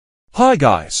Hi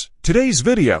guys, today's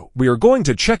video we are going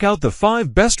to check out the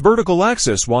 5 best vertical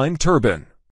axis wind turbine.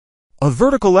 A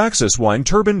vertical axis wind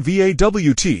turbine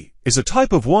VAWT is a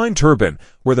type of wind turbine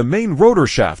where the main rotor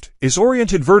shaft is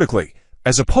oriented vertically,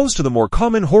 as opposed to the more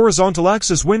common horizontal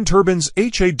axis wind turbines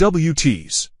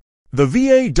HAWTs. The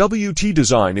VAWT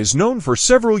design is known for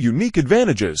several unique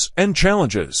advantages and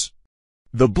challenges.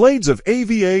 The blades of a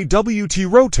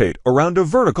VAWT rotate around a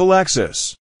vertical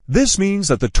axis. This means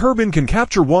that the turbine can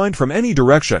capture wind from any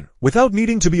direction without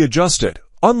needing to be adjusted,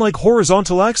 unlike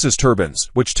horizontal axis turbines,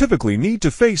 which typically need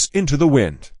to face into the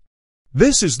wind.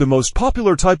 This is the most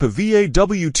popular type of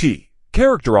VAWT,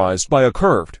 characterized by a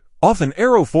curved, often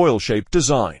aerofoil-shaped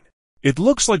design. It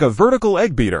looks like a vertical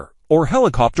egg beater or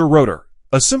helicopter rotor,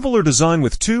 a simpler design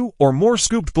with 2 or more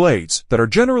scooped blades that are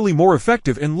generally more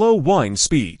effective in low wind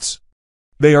speeds.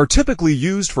 They are typically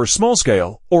used for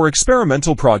small-scale or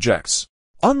experimental projects.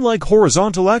 Unlike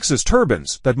horizontal axis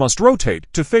turbines that must rotate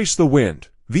to face the wind,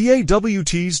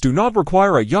 VAWTs do not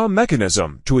require a yaw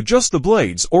mechanism to adjust the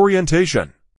blade's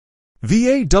orientation.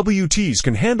 VAWTs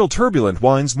can handle turbulent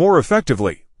winds more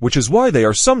effectively, which is why they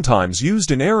are sometimes used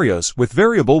in areas with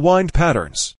variable wind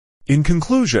patterns. In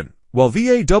conclusion, while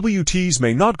VAWTs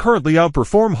may not currently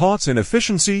outperform HOTs in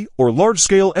efficiency or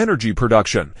large-scale energy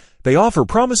production, they offer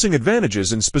promising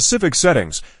advantages in specific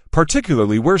settings,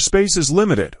 particularly where space is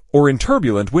limited or in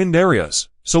turbulent wind areas.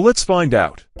 So let's find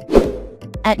out.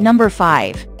 At number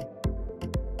 5.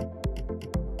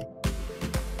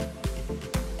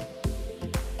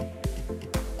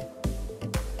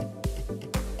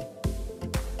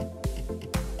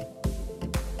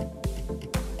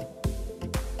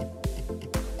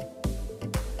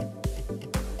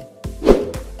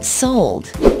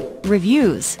 Sold.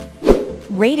 Reviews.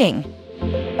 Rating.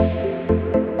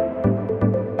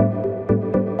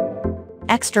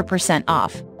 Extra %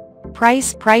 off.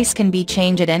 Price can be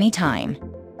changed at any time.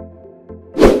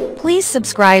 Please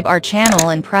subscribe our channel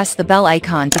and press the bell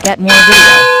icon to get more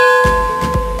videos.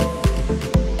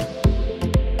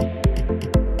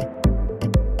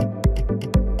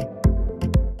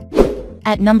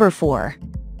 At number 4.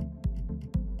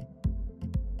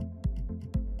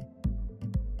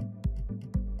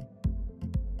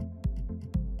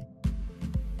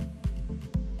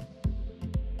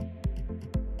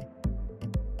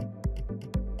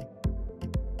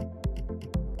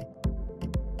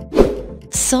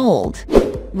 Sold.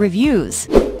 Reviews.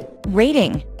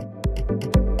 Rating.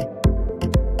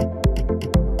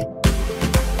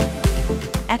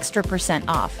 Extra %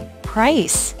 off.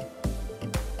 Price.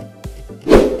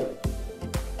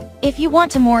 If you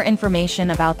want more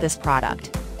information about this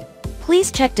product,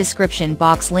 please check description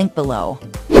box link below.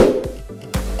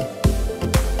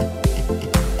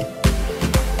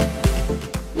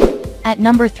 At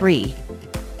number 3.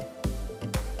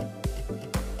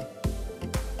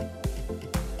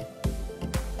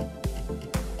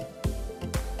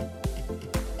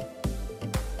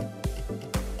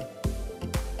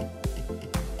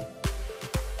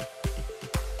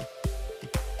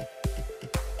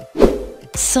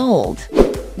 Sold.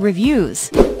 Reviews.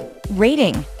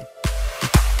 Rating.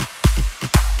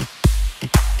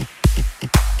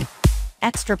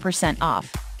 Extra %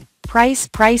 off. Price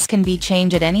can be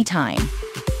changed at any time.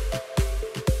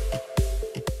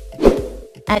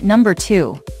 At number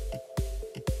 2.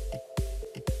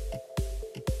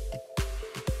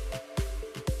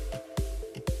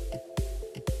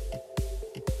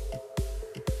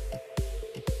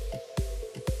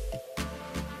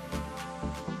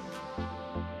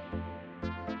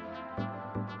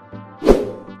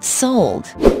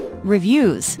 Sold.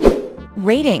 Reviews.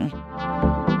 Rating.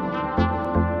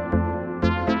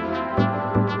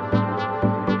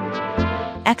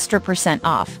 Extra %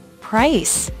 off.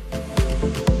 Price.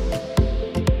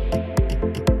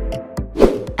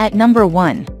 At number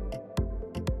 1.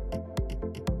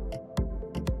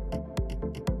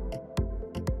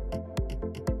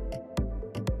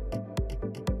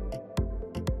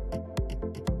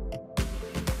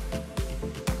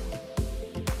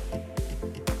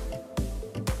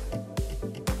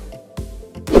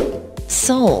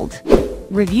 Sold.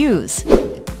 Reviews.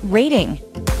 Rating.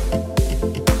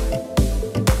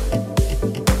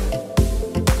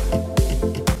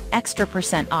 Extra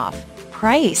 % off.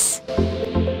 Price.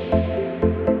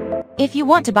 If you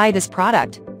want to buy this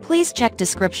product, please check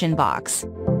description box.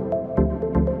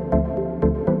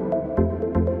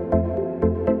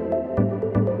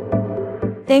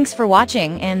 Thanks for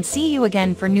watching and see you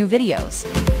again for new videos.